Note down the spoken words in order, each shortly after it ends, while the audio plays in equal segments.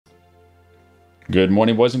Good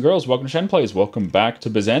morning, boys and girls. Welcome to Shen Plays. Welcome back to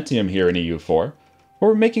Byzantium here in EU4,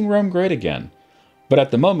 where we're making Rome great again. But at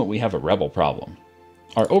the moment, we have a rebel problem.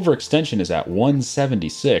 Our overextension is at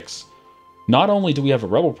 176. Not only do we have a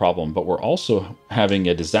rebel problem, but we're also having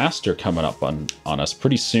a disaster coming up on us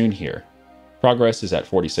pretty soon here. Progress is at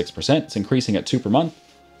 46%. It's increasing at 2 per month.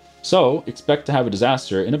 So expect to have a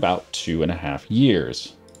disaster in about 2.5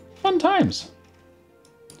 years. Fun times.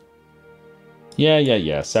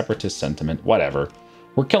 Yeah. Separatist sentiment. Whatever.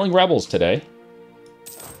 We're killing rebels today.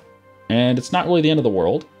 And it's not really the end of the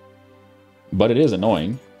world. But it is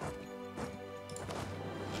annoying.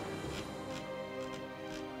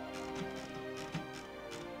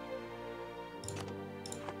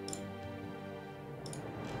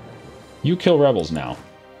 You kill rebels now.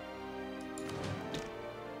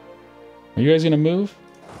 Are you guys going to move?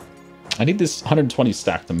 I need this 120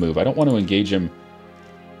 stack to move. I don't want to engage him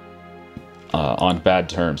on bad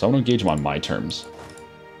terms. I want to engage him on my terms.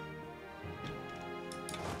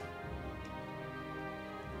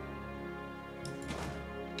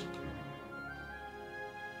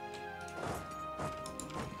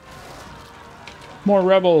 More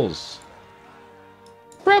rebels!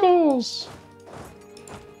 Rebels!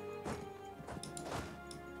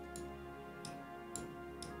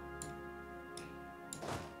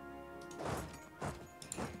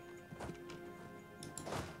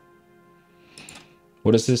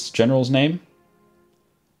 What is this general's name?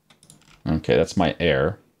 Okay, that's my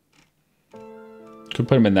heir. Could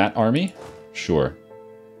put him in that army? Sure.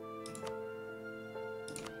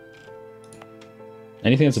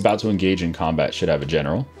 Anything that's about to engage in combat should have a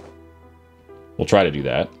general. We'll try to do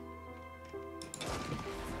that.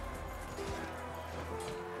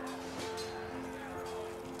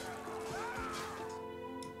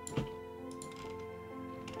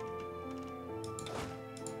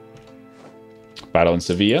 Battle in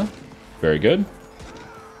Sevilla, very good.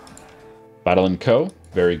 Battle in Co,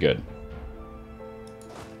 very good.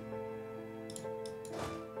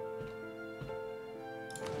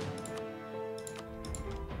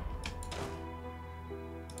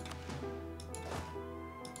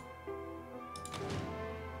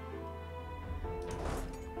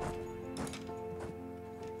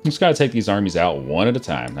 Just gotta take these armies out one at a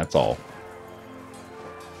time, that's all.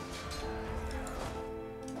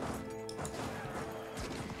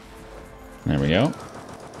 There we go.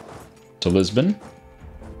 To Lisbon.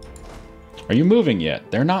 Are you moving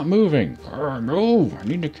yet? They're not moving. Move! I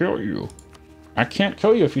need to kill you. I can't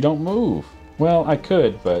kill you if you don't move. Well, I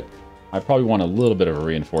could, but I probably want a little bit of a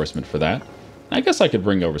reinforcement for that. I guess I could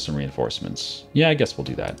bring over some reinforcements. Yeah, I guess we'll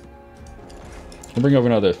do that. We'll bring over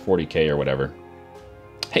another 40k or whatever.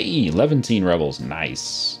 Hey, 11 rebels.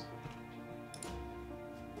 Nice.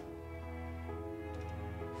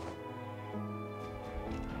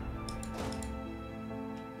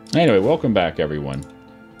 Anyway, welcome back, everyone,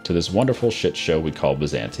 to this wonderful shit show we call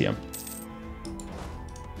Byzantium.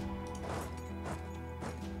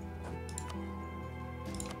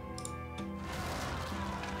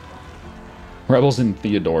 Rebels in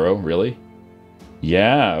Theodoro, really?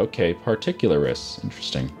 Yeah, okay, particularists.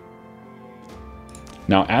 Interesting.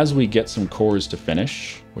 Now, as we get some cores to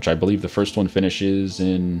finish, which I believe the first one finishes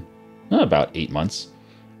in about 8 months,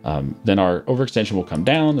 then our overextension will come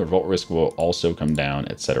down, the revolt risk will also come down,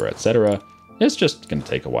 etc., etc. It's just going to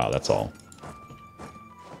take a while, that's all.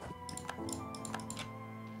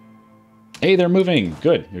 Hey, they're moving!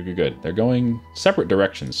 Good, good. They're going separate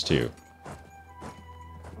directions, too.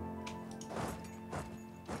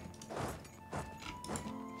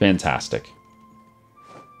 Fantastic.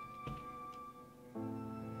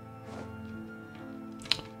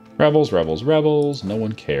 Rebels, rebels, rebels. No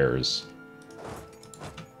one cares.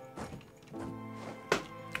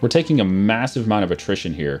 We're taking a massive amount of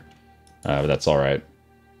attrition here, but that's all right.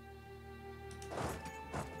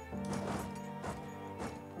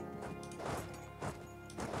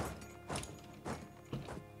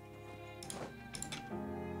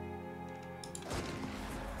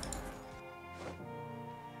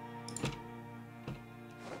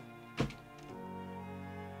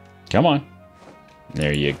 Come on.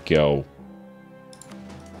 There you go.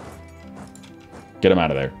 Get him out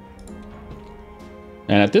of there.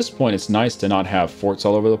 And at this point, it's nice to not have forts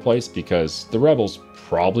all over the place because the rebels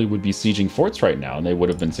probably would be sieging forts right now, and they would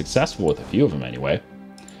have been successful with a few of them anyway.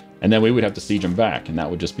 And then we would have to siege them back, and that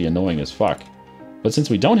would just be annoying as fuck. But since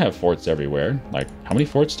we don't have forts everywhere, like, how many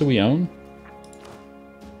forts do we own?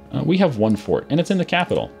 We have 1 fort, and it's in the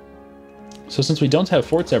capital. So since we don't have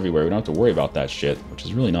forts everywhere, we don't have to worry about that shit, which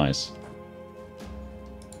is really nice.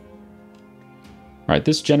 Alright,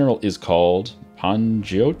 this general is called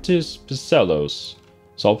Pangiotis Picellos.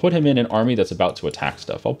 So I'll put him in an army that's about to attack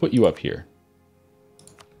stuff. I'll put you up here.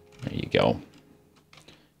 There you go.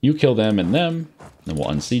 You kill them and them, then we'll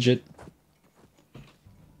unsiege it.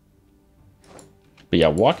 But yeah,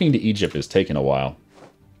 walking to Egypt is taking a while.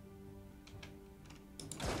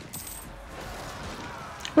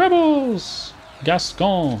 Rebels!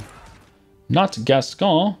 Gascon! Not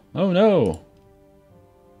Gascon! Oh no!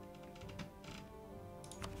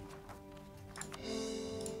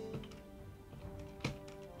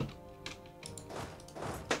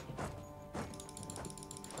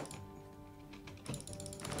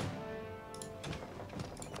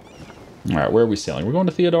 Alright, where are we sailing? We're going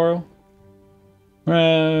to Theodoro?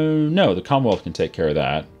 No, the Commonwealth can take care of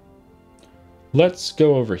that. Let's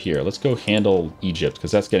go over here. Let's go handle Egypt,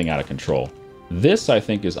 because that's getting out of control. This, I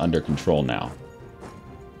think, is under control now.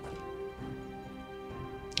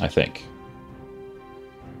 I think.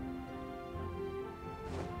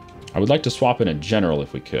 I would like to swap in a general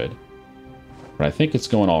if we could. But I think it's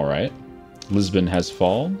going all right. Lisbon has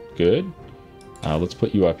fallen. Good. Let's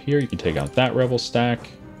put you up here. You can take out that rebel stack.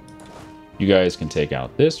 You guys can take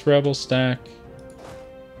out this rebel stack.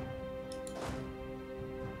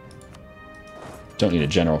 Don't need a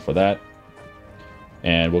general for that.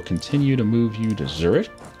 And we'll continue to move you to Zurich.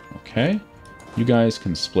 Okay. You guys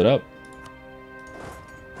can split up.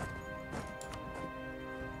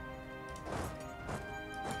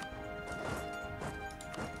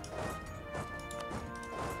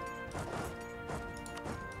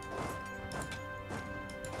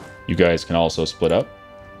 You guys can also split up.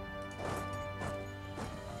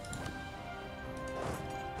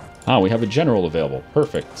 Ah, we have a general available.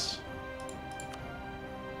 Perfect.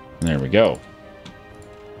 And there we go.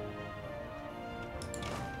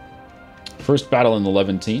 First battle in the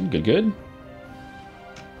Levantine. Good, good.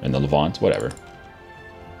 In the Levant, whatever.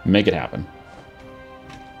 Make it happen.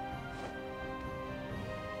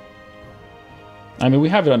 I mean, we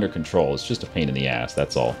have it under control. It's just a pain in the ass,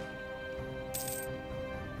 that's all.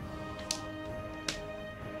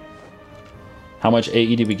 How much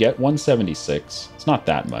AE did we get? 176. It's not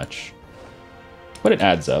that much. But it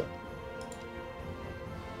adds up.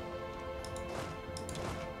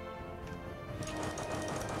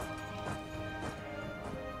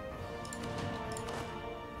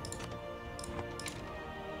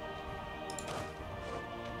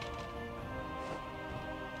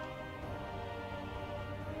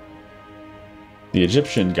 The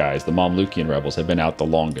Egyptian guys, the Mamlukian rebels, have been out the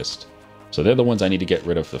longest. So they're the ones I need to get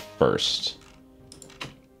rid of the first.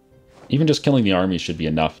 Even just killing the army should be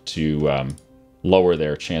enough to lower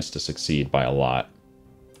their chance to succeed by a lot.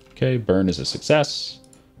 Okay, Bern is a success.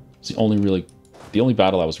 It's the only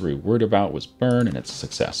battle I was really worried about was Bern, and it's a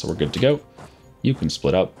success. So we're good to go. You can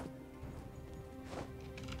split up.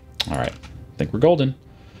 Alright, I think we're golden.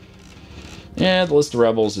 Yeah, the list of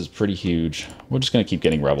rebels is pretty huge. We're just going to keep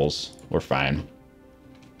getting rebels. We're fine.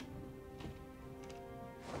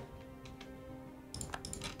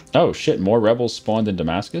 Oh shit, more rebels spawned in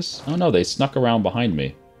Damascus? Oh no, they snuck around behind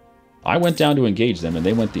me. I went down to engage them and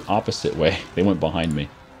they went the opposite way. They went behind me.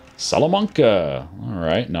 Salamanca!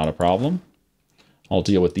 Alright, not a problem. I'll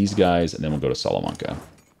deal with these guys and then we'll go to Salamanca.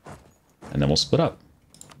 And then we'll split up.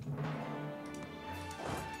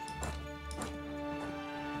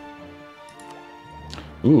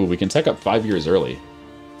 Ooh, we can tech up 5 years early.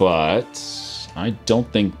 But I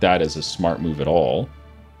don't think that is a smart move at all.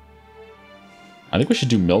 I think we should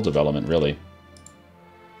do mill development, really.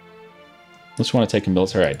 Unless you want to take a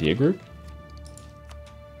military idea group?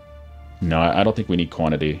 No, I don't think we need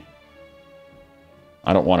quantity.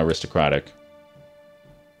 I don't want aristocratic.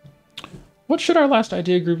 What should our last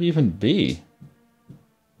idea group even be?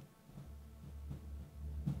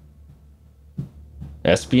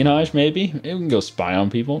 Espionage, maybe? Maybe we can go spy on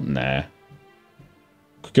people? Nah.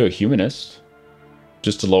 Could go humanist.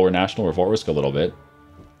 Just to lower national revolt risk a little bit.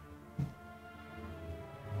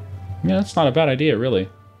 Yeah, that's not a bad idea, really.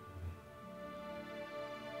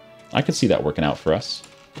 I could see that working out for us.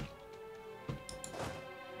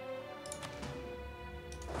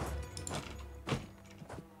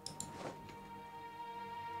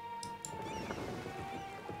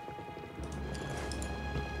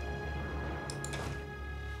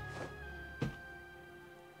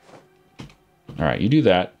 Alright, you do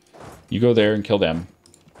that. You go there and kill them.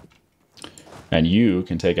 And you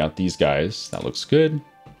can take out these guys. That looks good.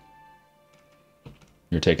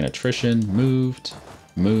 You're taking attrition. Moved.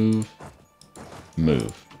 Move.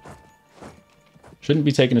 Move. Shouldn't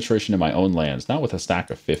be taking attrition in my own lands. Not with a stack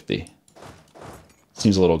of 50.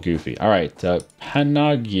 Seems a little goofy. Alright,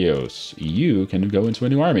 Panagios. You can go into a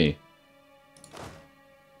new army.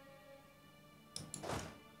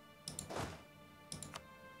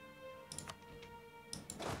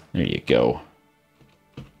 There you go.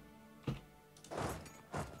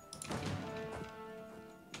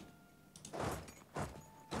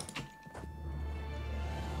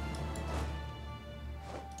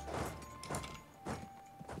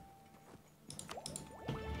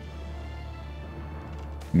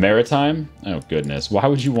 Maritime? Oh, goodness. Why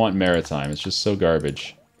would you want maritime? It's just so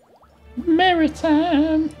garbage.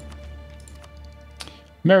 Maritime!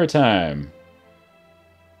 Maritime.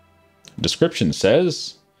 Description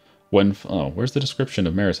says... when... Oh, where's the description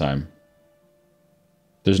of maritime?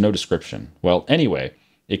 There's no description. Well, anyway,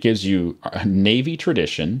 it gives you a Navy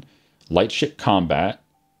tradition, light ship combat,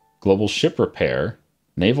 global ship repair,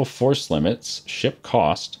 naval force limits, ship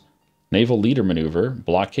cost, naval leader maneuver,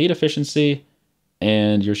 blockade efficiency,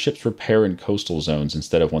 and your ships repair in coastal zones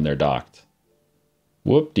instead of when they're docked.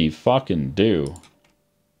 Whoop-de-fucking-do.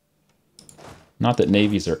 Not that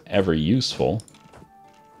navies are ever useful.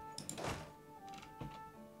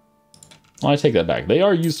 Well, I take that back. They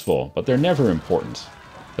are useful, but they're never important.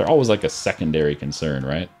 They're always like a secondary concern,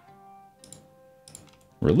 right?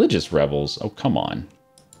 Religious rebels? Oh, come on.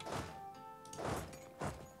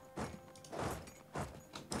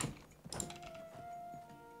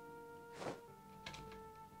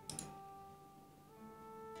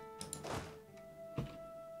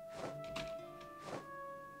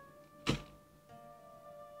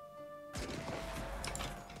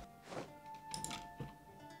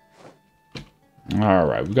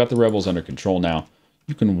 Alright, we've got the rebels under control now.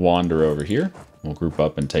 You can wander over here. We'll group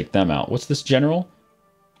up and take them out. What's this general?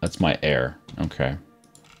 That's my heir. Okay.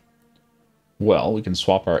 Well, we can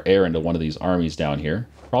swap our heir into one of these armies down here.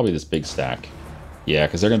 Probably this big stack. Yeah,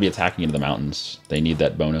 because they're going to be attacking into the mountains. They need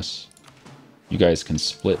that bonus. You guys can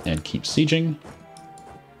split and keep sieging.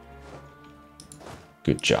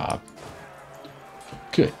 Good job.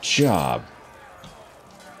 Good job.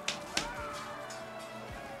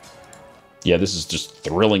 Yeah, this is just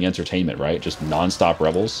thrilling entertainment, right? Just non-stop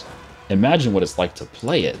rebels. Imagine what it's like to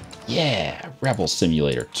play it. Yeah, Rebel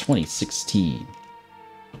Simulator 2016.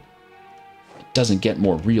 It doesn't get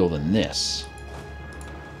more real than this.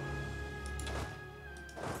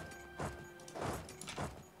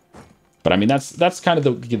 But I mean, that's kind of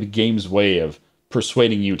the game's way of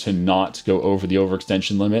persuading you to not go over the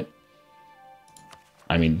overextension limit.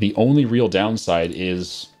 I mean, the only real downside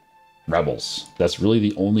is rebels. That's really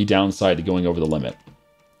the only downside to going over the limit.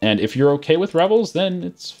 And if you're okay with rebels, then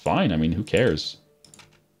it's fine. I mean, who cares?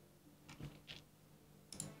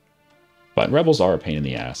 But rebels are a pain in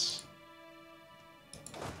the ass.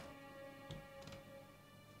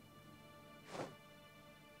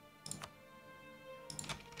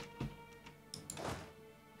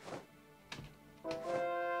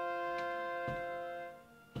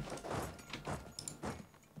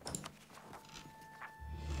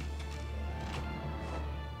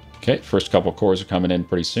 Okay, first couple cores are coming in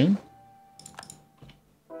pretty soon.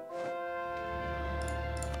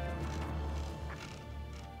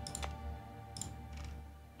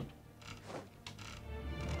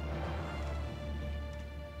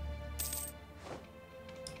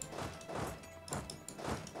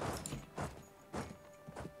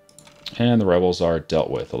 And the rebels are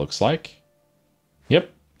dealt with, it looks like.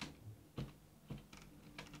 Yep.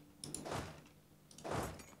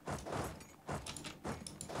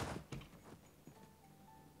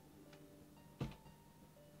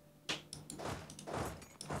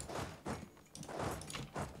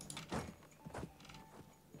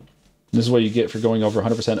 This is what you get for going over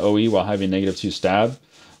 100% OE while having -2 stab.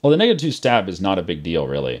 Well, the -2 stab is not a big deal,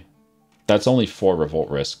 really. That's only 4 revolt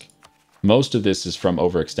risk. Most of this is from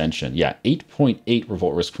overextension. Yeah, 8.8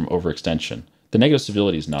 revolt risk from overextension. The negative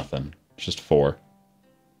stability is nothing. It's just 4.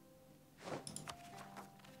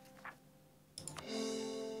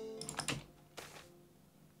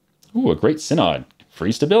 Ooh, a great synod.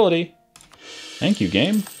 Free stability. Thank you,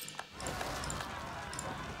 game.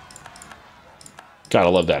 Gotta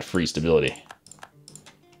love that free stability.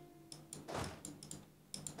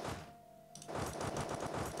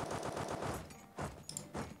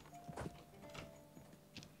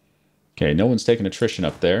 Okay, no one's taking attrition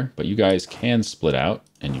up there, but you guys can split out,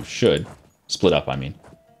 and you should. Split up, I mean.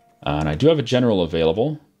 And I do have a general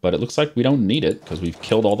available, but it looks like we don't need it, because we've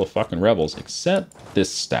killed all the fucking rebels, except this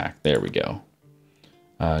stack. There we go.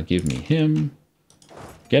 Give me him.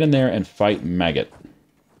 Get in there and fight Maggot.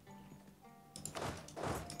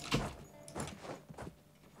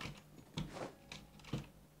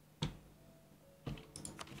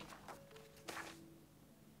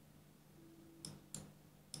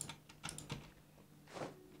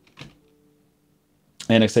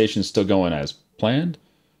 Annexation is still going as planned.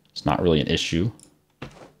 It's not really an issue.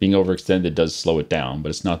 Being overextended does slow it down, but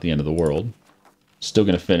it's not the end of the world. Still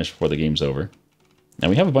going to finish before the game's over. And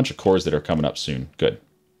we have a bunch of cores that are coming up soon. Good.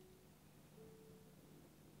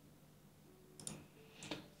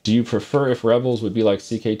 Do you prefer if Rebels would be like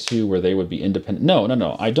CK2 where they would be independent?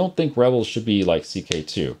 No. I don't think Rebels should be like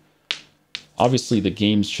CK2. Obviously, the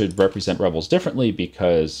games should represent Rebels differently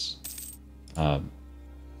because,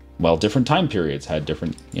 well, different time periods had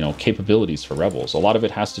different, capabilities for Rebels. A lot of it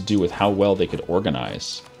has to do with how well they could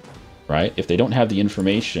organize, right? If they don't have the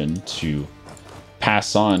information to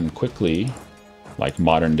pass on quickly, like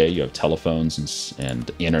modern day, you have telephones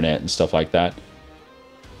and internet and stuff like that.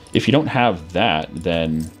 If you don't have that,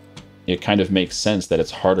 then it kind of makes sense that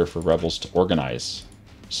it's harder for Rebels to organize.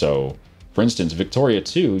 So, for instance, Victoria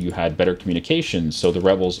 2, you had better communication, so the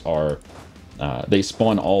Rebels are, they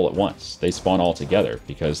spawn all at once. They spawn all together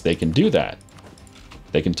because they can do that.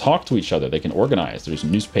 They can talk to each other, they can organize. There's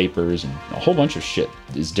newspapers and a whole bunch of shit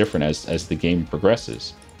is different as the game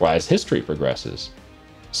progresses, or as history progresses.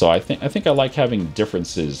 So I think I like having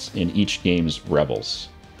differences in each game's Rebels.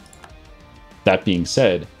 That being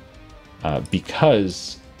said,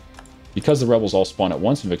 because the Rebels all spawn at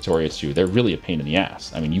once in Victoria 2, they're really a pain in the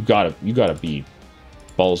ass. I mean, you gotta be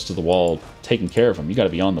balls to the wall, taking care of them. You gotta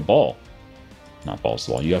be on the ball. Not balls to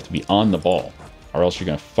the wall. You have to be on the ball, or else you're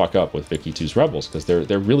gonna fuck up with Vicky 2's Rebels because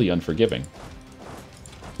they're really unforgiving.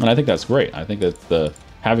 And I think that's great. I think that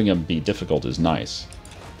having them be difficult is nice.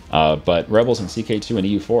 But Rebels in CK2 and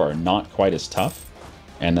EU4 are not quite as tough,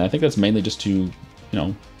 and I think that's mainly just to,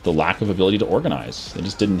 the lack of ability to organize. They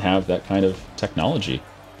just didn't have that kind of technology.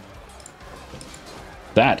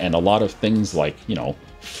 That and a lot of things like,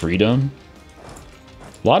 freedom.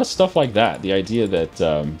 A lot of stuff like that. The idea that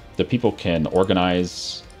the people can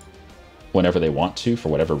organize whenever they want to, for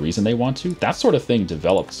whatever reason they want to. That sort of thing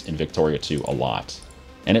develops in Victoria 2 a lot.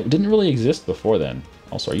 And it didn't really exist before then.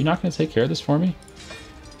 Also, are you not going to take care of this for me?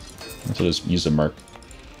 Let's just use a merc.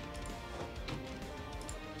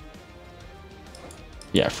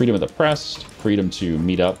 Yeah, freedom of the press, freedom to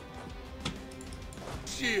meet up.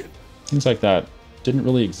 Shit. Things like that didn't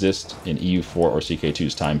really exist in EU4 or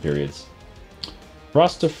CK2's time periods.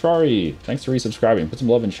 Rastafari, thanks for resubscribing. Put some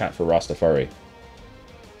love in chat for Rastafari.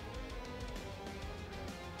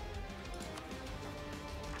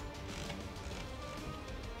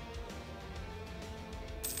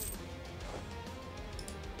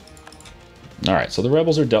 Alright, so the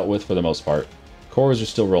Rebels are dealt with for the most part. Cores are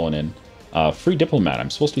still rolling in. Free diplomat. I'm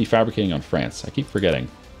supposed to be fabricating on France. I keep forgetting.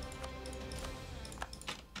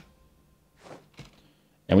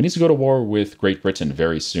 And we need to go to war with Great Britain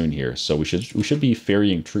very soon here. So we should be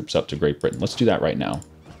ferrying troops up to Great Britain. Let's do that right now.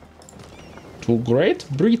 To Great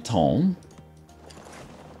Britain.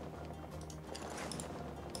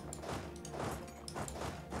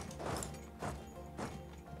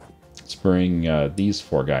 Let's bring these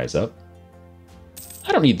 4 guys up.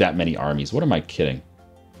 I don't need that many armies. What am I kidding?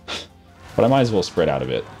 But I might as well spread out a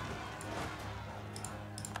bit.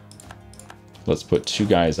 Let's put 2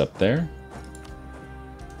 guys up there.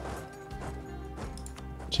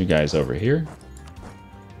 2 guys over here.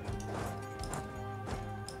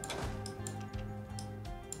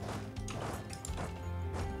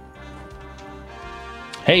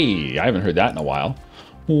 Hey, I haven't heard that in a while.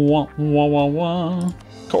 Wah, wah, wah, wah.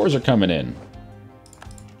 Cores are coming in.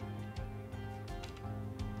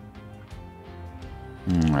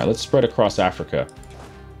 Alright, let's spread across Africa.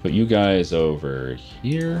 Put you guys over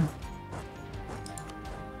here.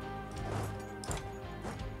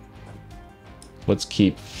 Let's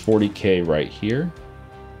keep 40k right here.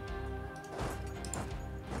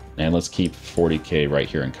 And let's keep 40k right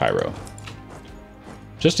here in Cairo.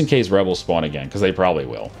 Just in case rebels spawn again, because they probably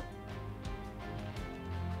will.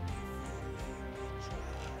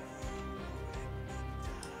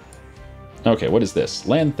 Okay, what is this?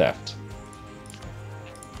 Land theft.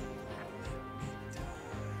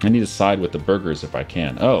 I need to side with the burgers if I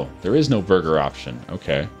can. Oh, there is no burger option.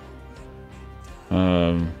 Okay.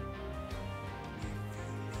 I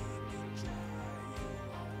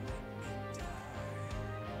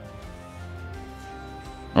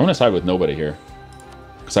want to side with nobody here.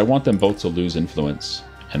 Because I want them both to lose influence.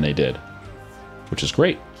 And they did. Which is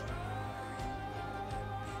great.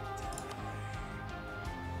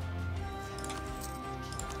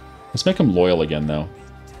 Let's make them loyal again, though.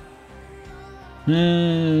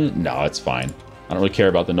 No, it's fine. I don't really care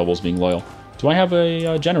about the nobles being loyal. Do I have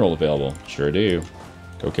a general available? Sure do.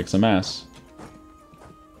 Go kick some ass.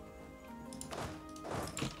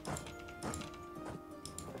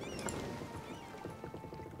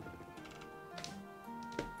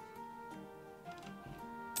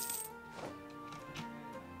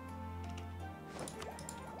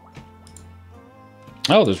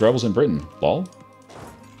 Oh, there's rebels in Britain. Lol.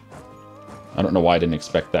 I don't know why I didn't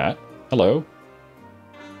expect that. Hello.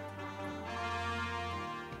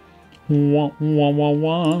 Wah, wah, wah,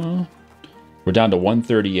 wah. We're down to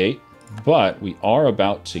 138, but we are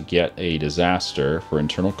about to get a disaster for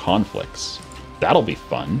internal conflicts. That'll be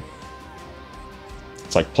fun.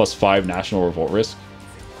 It's like +5 national revolt risk.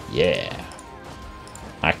 Yeah.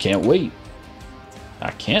 I can't wait.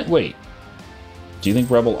 I can't wait. Do you think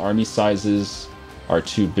rebel army sizes are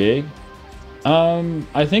too big?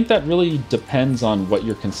 I think that really depends on what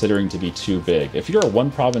you're considering to be too big. If you're a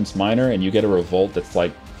one-province minor and you get a revolt that's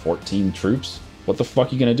like 14 troops, what the fuck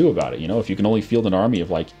are you going to do about it? You know, if you can only field an army of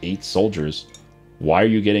like 8 soldiers, why are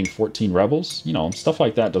you getting 14 rebels? You know, stuff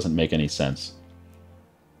like that doesn't make any sense.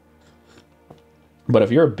 But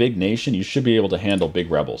if you're a big nation, you should be able to handle big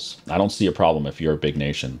rebels. I don't see a problem if you're a big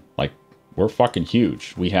nation. Like, we're fucking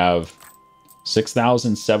huge. We have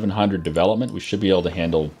 6,700 development. We should be able to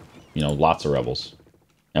handle, you know, lots of rebels.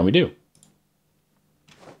 And we do.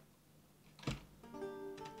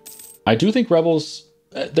 I do think rebels...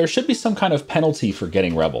 there should be some kind of penalty for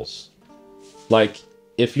getting rebels. Like,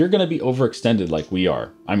 if you're going to be overextended like we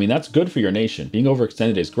are, I mean, that's good for your nation. Being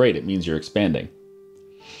overextended is great. It means you're expanding.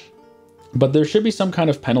 But there should be some kind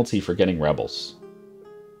of penalty for getting rebels.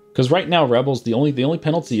 Because right now, rebels, the only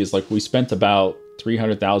penalty is like we spent about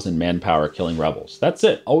 300,000 manpower killing rebels. That's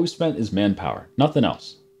it. All we spent is manpower. Nothing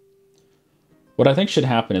else. What I think should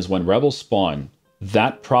happen is when rebels spawn,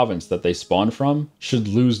 that province that they spawn from should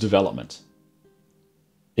lose development.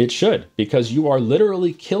 It should, because you are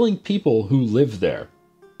literally killing people who live there.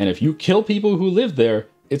 And if you kill people who live there,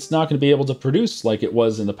 it's not going to be able to produce like it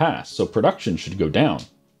was in the past. So production should go down.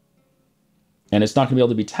 And it's not going to be able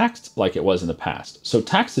to be taxed like it was in the past. So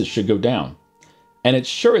taxes should go down. And it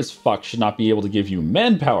sure as fuck should not be able to give you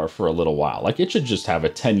manpower for a little while. Like, it should just have a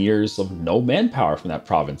 10 years of no manpower from that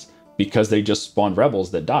province because they just spawned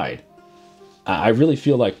rebels that died. I really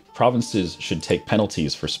feel like provinces should take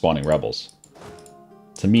penalties for spawning rebels.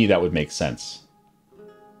 To me, that would make sense.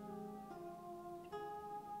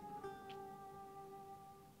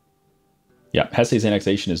 Yeah, Hesse's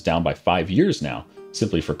annexation is down by 5 years now,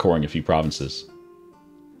 simply for coring a few provinces.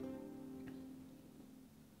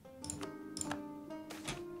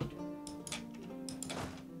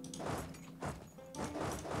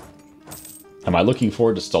 Am I looking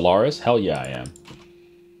forward to Stellaris? Hell yeah, I am.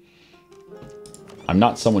 I'm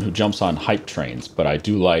not someone who jumps on hype trains, but I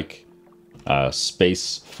do like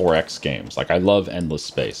space 4X games. Like, I love Endless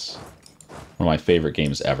Space. One of my favorite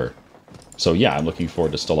games ever. So yeah, I'm looking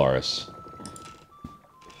forward to Stellaris.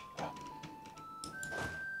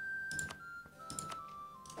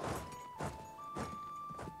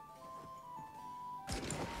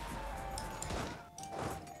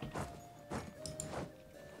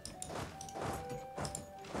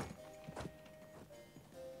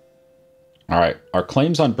 Alright, our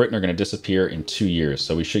claims on Britain are going to disappear in 2 years,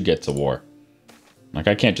 so we should get to war. Like,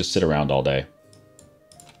 I can't just sit around all day.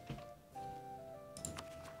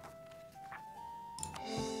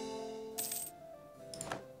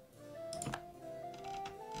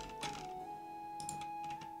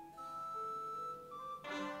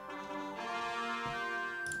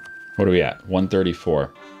 What are we at? 134.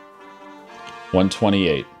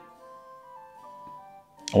 128.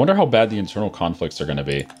 I wonder how bad the internal conflicts are going to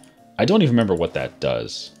be. I don't even remember what that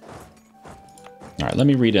does. Alright, let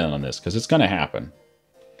me read in on this, because it's going to happen.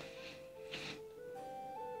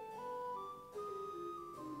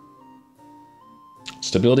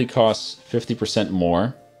 Stability costs 50%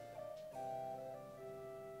 more.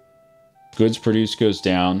 Goods produced goes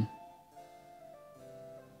down.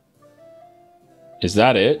 Is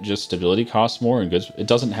that it? Just stability costs more and goods... It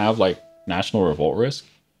doesn't have, like, national revolt risk?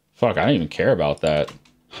 Fuck, I don't even care about that.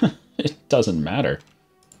 It doesn't matter.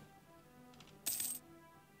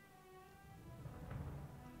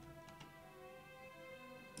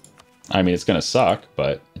 I mean, it's going to suck,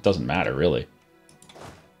 but it doesn't matter, really.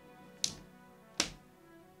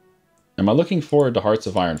 Am I looking forward to Hearts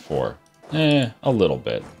of Iron 4? A little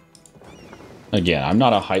bit. Again, I'm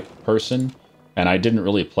not a hype person, and I didn't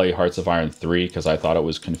really play Hearts of Iron 3 because I thought it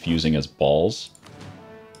was confusing as balls.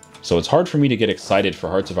 So it's hard for me to get excited for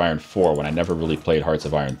Hearts of Iron 4 when I never really played Hearts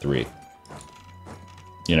of Iron 3.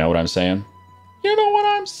 You know what I'm saying? You know what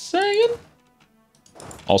I'm saying?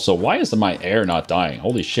 Also, why is my heir not dying?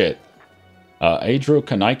 Holy shit. Adro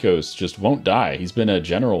Kanaikos just won't die. He's been a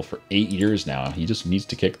general for 8 years now. He just needs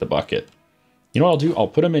to kick the bucket. You know what I'll do? I'll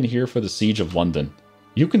put him in here for the Siege of London.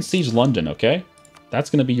 You can siege London, okay?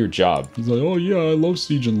 That's going to be your job. He's like, oh yeah, I love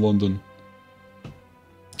sieging London.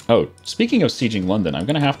 Oh, speaking of sieging London, I'm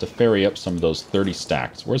going to have to ferry up some of those 30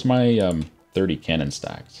 stacks. Where's my 30 cannon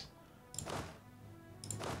stacks.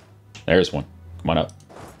 There's one. Come on up.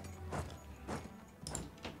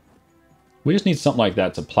 We just need something like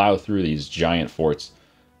that to plow through these giant forts.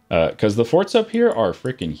 Because the forts up here are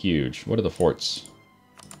freaking huge. What are the forts?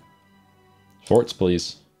 Forts,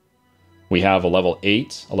 please. We have a level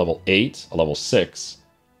 8, a level 8, a level 6,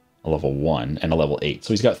 a level 1, and a level 8.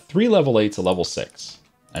 So he's got 3 level 8s, a level 6.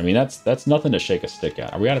 I mean, that's nothing to shake a stick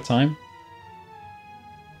at. Are we out of time?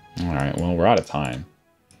 Alright, well, we're out of time.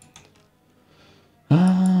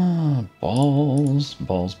 Balls,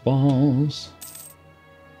 balls, balls.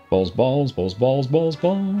 Balls, balls, balls, balls, balls,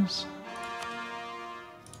 balls.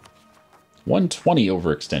 120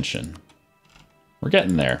 overextension. We're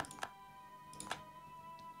getting there.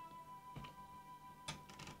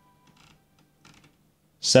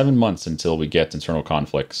 Seven months until we get internal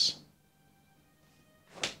conflicts.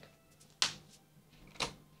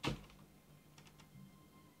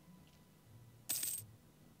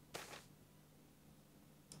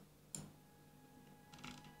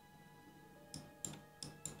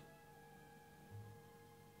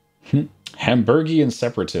 Hamburgian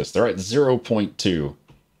separatists. They're at 0.2.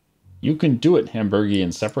 You can do it,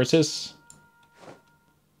 Hamburgian separatists.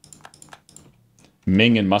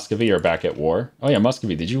 Ming and Muscovy are back at war. Oh yeah,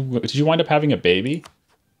 Muscovy, did you wind up having a baby?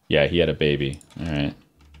 Yeah, he had a baby. All right.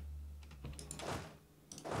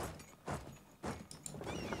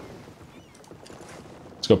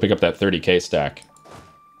 Let's go pick up that 30k stack.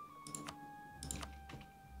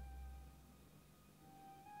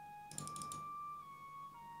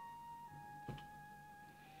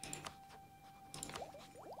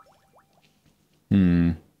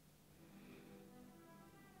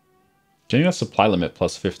 Getting that supply limit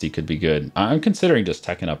plus 50 could be good. I'm considering just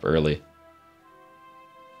teching up early.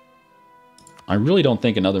 I really don't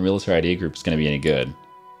think another military ID group is going to be any good.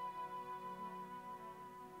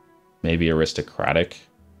 Maybe aristocratic.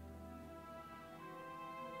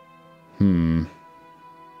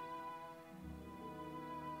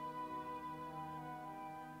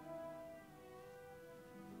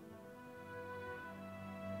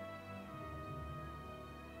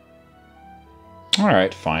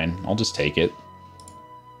 Alright, fine. I'll just take it.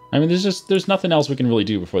 I mean, there's nothing else we can really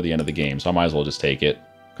do before the end of the game, so I might as well just take it.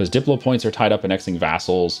 Because Diplo points are tied up annexing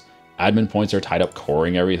vassals, admin points are tied up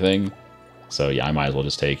coring everything. So yeah, I might as well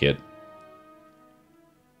just take it.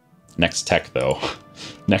 Next tech, though.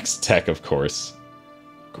 Next tech, of course.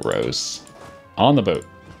 Gross. On the boat.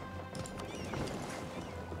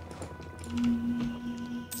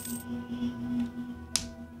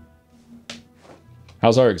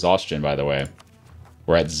 How's our exhaustion, by the way?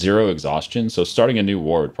 We're at 0 exhaustion, so starting a new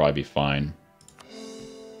war would probably be fine.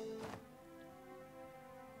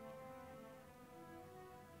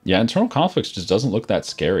 Yeah, internal conflicts just doesn't look that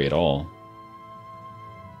scary at all.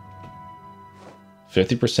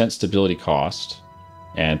 50% stability cost,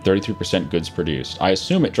 and 33% goods produced. I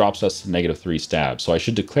assume it drops us to -3 stab, so I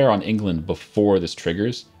should declare on England before this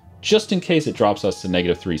triggers, just in case it drops us to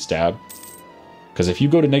 -3 stab. Because if you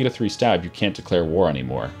go to -3 stab, you can't declare war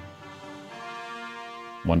anymore.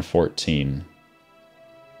 114.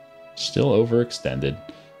 Still overextended.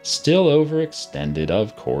 Still overextended,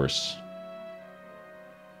 of course.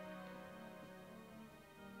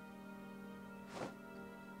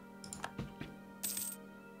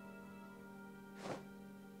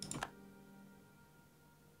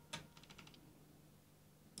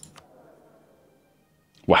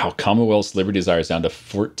 Wow, Commonwealth's Liberty Desire is down to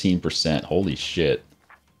 14%. Holy shit.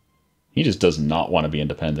 He just does not want to be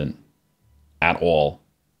independent. At all.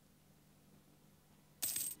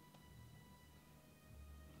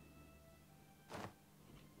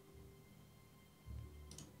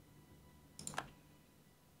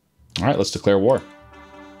 Alright, let's declare war.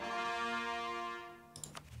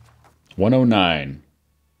 109.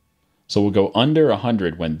 So we'll go under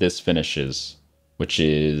 100 when this finishes, which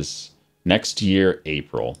is next year,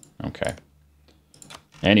 April. Okay.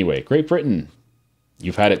 Anyway, Great Britain,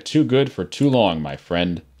 you've had it too good for too long, my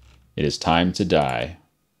friend. It is time to die.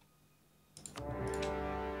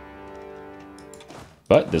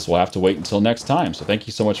 But this will have to wait until next time. So thank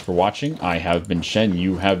you so much for watching. I have been Shen,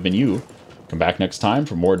 you have been you. Come back next time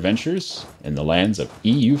for more adventures in the lands of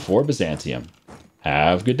EU4 Byzantium.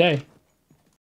 Have a good day.